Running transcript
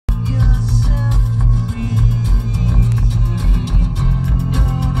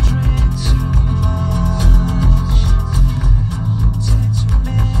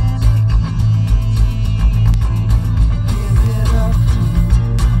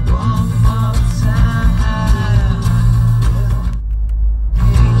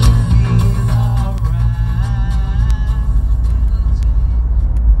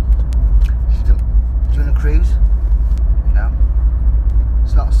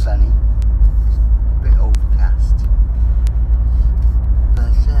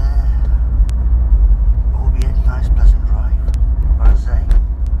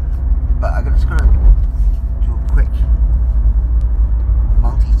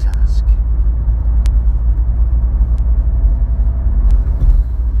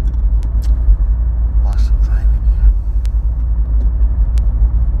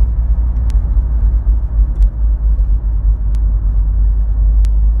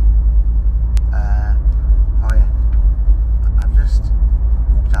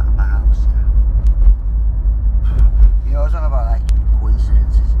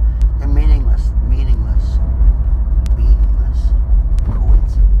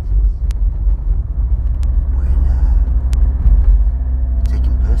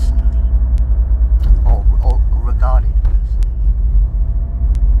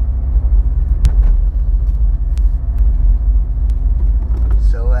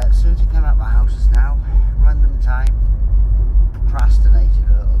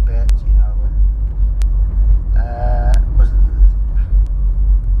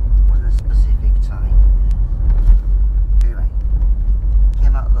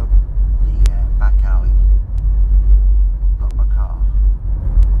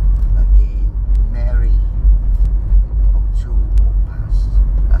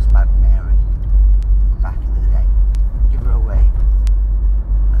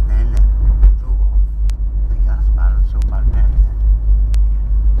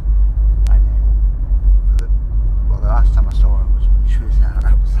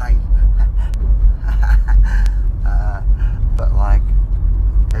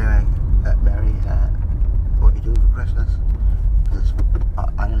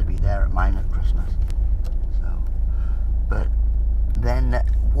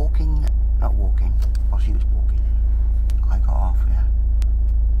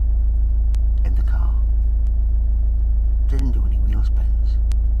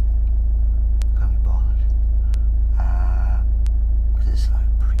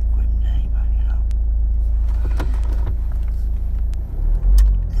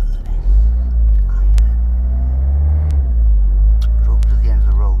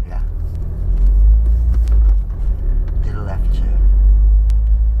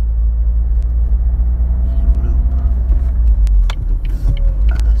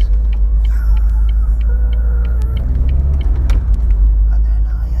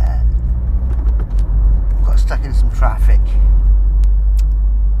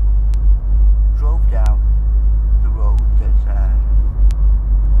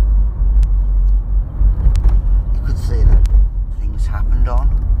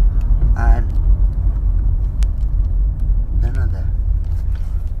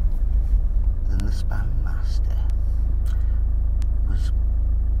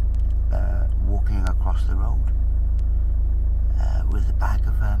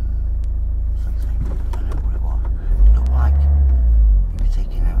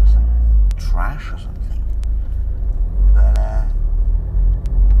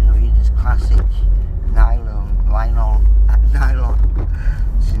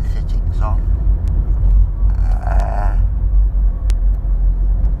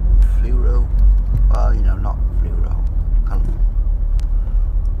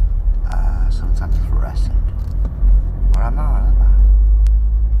Something fluorescent. Where am I?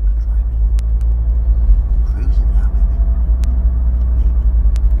 Cruising now, maybe.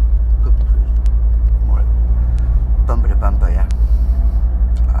 Could be cruising. More bumper to bumper, yeah.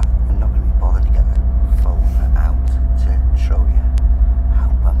 I'm not going to be bothered to get the phone out to show you how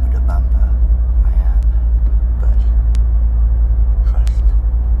bumper to bumper I am. But trust,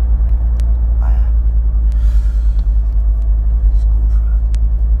 I am. Let's go for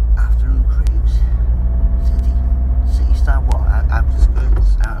an afternoon cruise. City style, what? Out the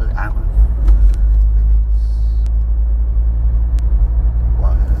skirts, out of limits.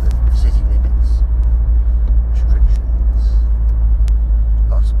 Well, the city limits, restrictions,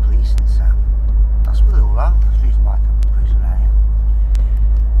 lots of police in town. That's what they all are. That's the reason why I'm cruising around here.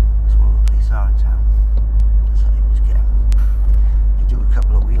 That's what all the police are in town. So you just get them. You do a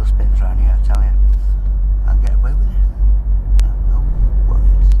couple of wheel spins around here, I tell you, and get away with it. No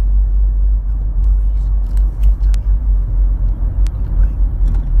worries.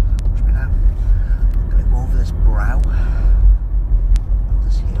 Watch me now. I'm going to go over this brow of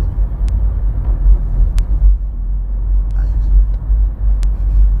this hill. That is.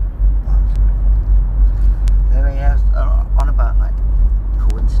 Anyway, yeah, on about like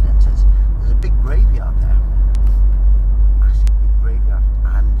coincidences. There's a big graveyard there. Massive big graveyard.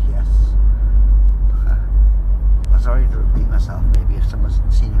 And yes, I'm sorry to repeat myself maybe if someone's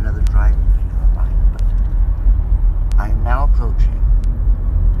seen another driving video of mine, but I am now approaching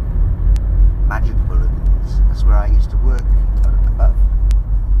Magic Balloons. That's where I used to work, above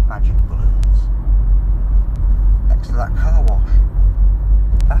Magic Balloons. Next to that car wash.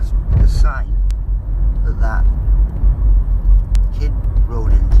 That's the sign that kid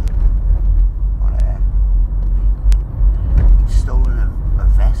rode into on air. He'd stolen a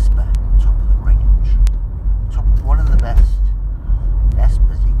Vespa, top of the range. One of the best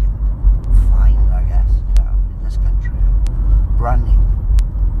Vespas you can find, I guess, in this country. Brand new.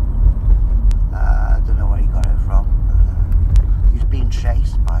 I don't know where he got it from. He was being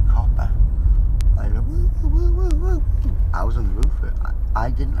chased by a copper. I was on the roof. I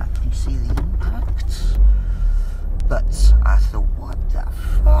didn't actually see the impacts, but I thought, what the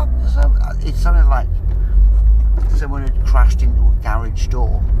fuck? It sounded like someone had crashed into a garage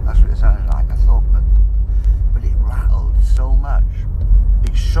door. That's what it sounded like. I thought, but it rattled so much.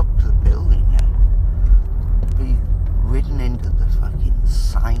 It shook the building, yeah. But he'd ridden into the fucking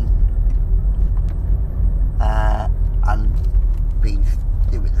sign. And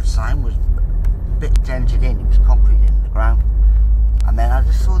the sign was a bit dented in. It was concrete in the ground. And then I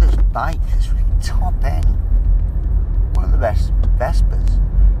just saw this bike, this really top end, one of the best Vespas,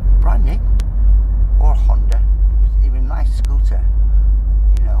 brand new, or Honda. It was even a nice scooter,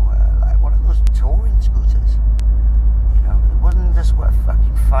 like one of those touring scooters. It wasn't just what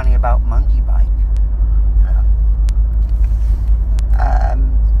fucking funny about monkey bike. It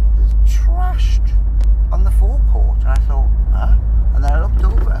was trashed on the forecourt, and I thought, huh? And then I looked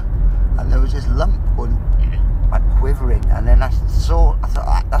over, and there was this lump going, like quivering, and then I thought,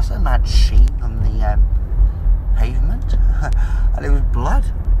 that's a mad sheen on the pavement, and it was blood.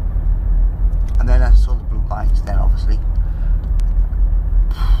 And then I saw the blue lights. Then obviously,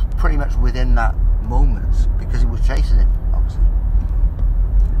 pretty much within that moment, because he was chasing him, obviously,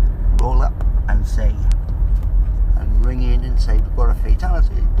 roll up and say, and ring in and say, we've got a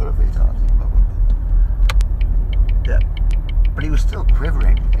fatality, blah, blah, blah. Yeah. But he was still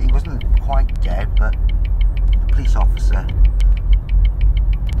quivering. He wasn't quite dead, but the police officer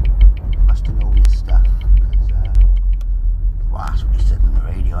must have known his stuff, because well, that's what he said on the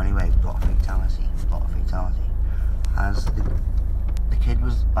radio anyway. We've got a fatality, as the kid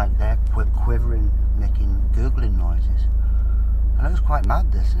was like there quivering, making gurgling noises, and it was quite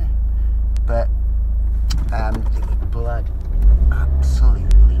mad, this, isn't it? But there was blood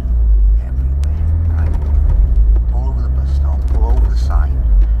absolutely everywhere, right? All over the bus stop, all over the sign.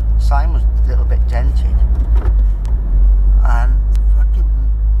 The sign was a little bit dented, and fucking,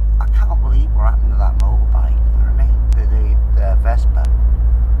 I can't believe what happened to that motorbike. You know what I mean? The Vespa.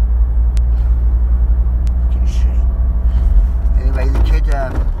 Fucking shame. Anyway, the kid, I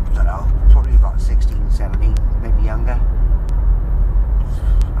don't know, probably about 16, 17, maybe younger.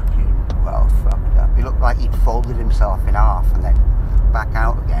 Fucking well fucked up. He looked like he'd folded himself in half and then back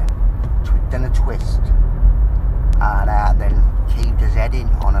out again. Done a twist. And then caved his head in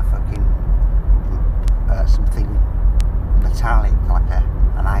on a fucking something metallic, like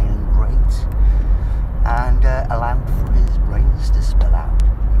an iron grate, and allowed for his brains to spill out. He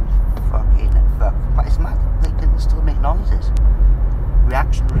was fucking fucked. But it's mad, they can still make noises.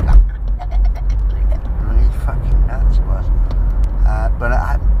 Reaction, really fucking nuts it was. But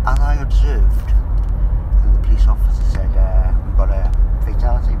as I observed,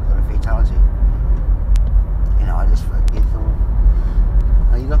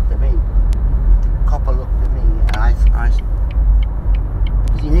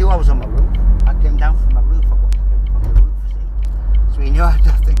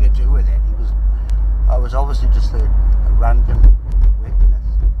 was obviously just a random witness.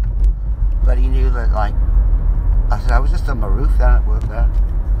 But he knew that, like, I said, I was just on my roof then at work there.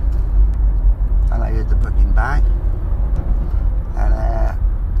 And I heard the fucking bang. And,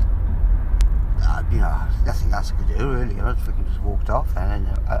 you know, nothing else I could do really. I just walked off, and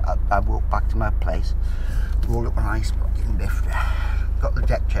then I walked back to my place, rolled up a nice fucking lift, got the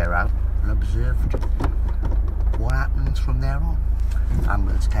deck chair out, and observed what happens from there on.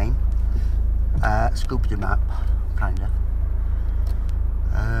 Ambulance came, scooped him up, kinda.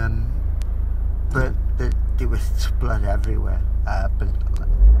 But there was blood everywhere. But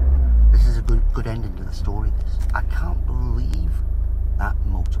this is a good ending to the story. This, I can't believe that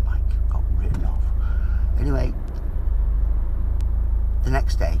motorbike got written off. Anyway, the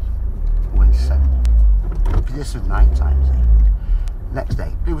next day, when sun, because this was night time, see. Next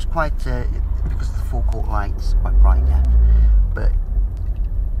day, it was quite, because of the forecourt lights, quite bright, yeah. But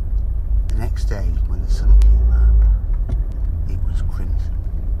the next day, when the sun came up, it was crimson.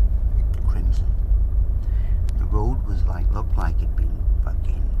 Crimson. The road was like, looked like it'd been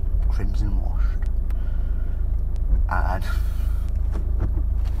fucking crimson washed. And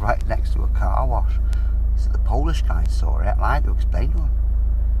right next to a car wash. So the Polish guy saw it, and I had to explain to him.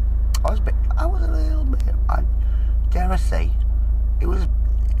 I was a little bit, dare I say, it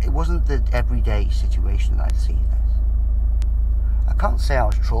wasn't the everyday situation that I'd see this. I can't say I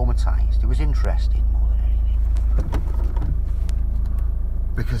was traumatised. It was interesting more than anything.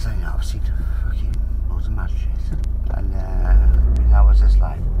 Because I know I've seen fucking loads of mad shit. And I was just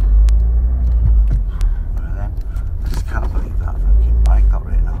like, one of them. I just can't believe that fucking bike got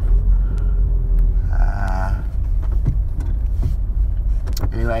written off.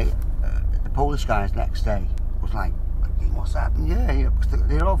 Anyway, the Polish guys next day was like, what's happened? Yeah, because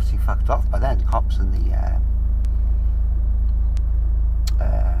they're obviously fucked off by then. The cops and the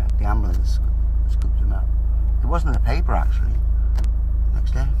ambulance scooped them up. It wasn't in the paper actually.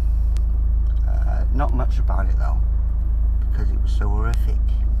 Next day, not much about it though, because it was so horrific,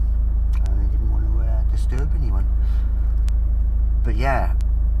 and they didn't want to disturb anyone. But yeah,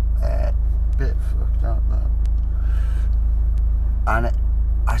 bit fucked up that. And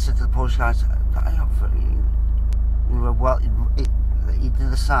I said to the Polish guys, well, he did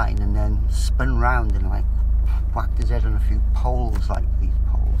the sign and then spun round and like whacked his head on a few poles, like these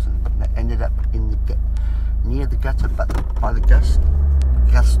poles, and ended up in the near the gutter, but by the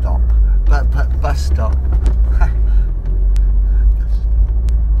bus stop.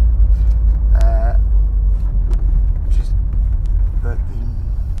 Just fucking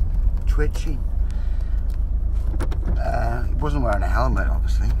twitching. He wasn't wearing a helmet,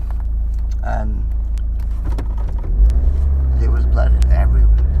 obviously, and there was blood everywhere.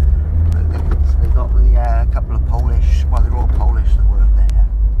 But they got the couple of Polish, well, they're all Polish that work there.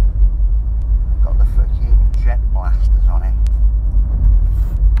 Got the freaking jet blasters on it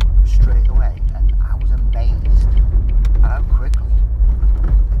straight away, and I was amazed at how quickly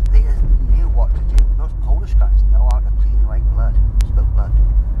they knew what to do. Those Polish guys know how to clean away blood, spilt blood.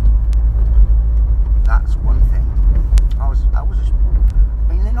 That's one thing. I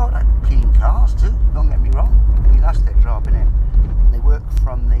mean, they know how to clean cars too, don't get me wrong. I mean, that's their job, innit? And they work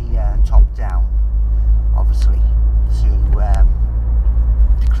from the top down, obviously,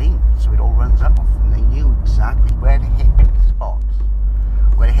 to clean, so it all runs off. And they knew exactly where to hit the spots,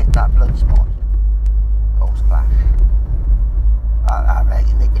 where to hit that blood spot. Oh, splash. I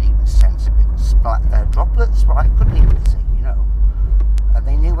reckon they could even sense a bit of droplets, but I couldn't even see, you know. And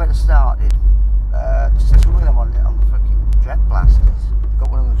they knew where to start it. There's two of them on the fucking jet blasters. They've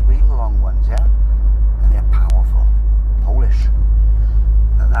got one of those wheel long ones, yeah? And they're powerful. Polish.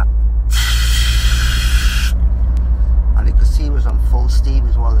 And that. And you could see it was on full steam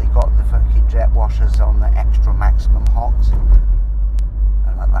as well. They got the fucking jet washers on the extra maximum hot.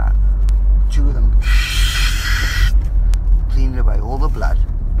 And like that. Two of them cleaned away all the blood.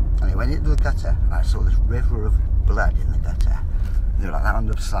 And they went into the gutter. And I saw this river of blood in the gutter. And they were like that on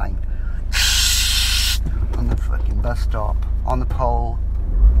the sign. On the fucking bus stop, on the pole.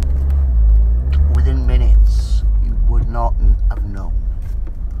 Within minutes, you would not have known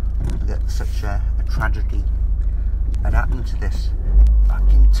that such a tragedy had happened to this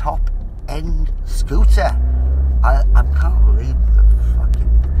fucking top end scooter. I can't believe the fucking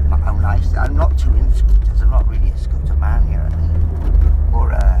how nice. I'm not too into scooters. I'm not really a scooter man here, I mean,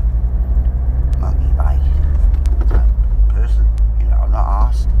 or a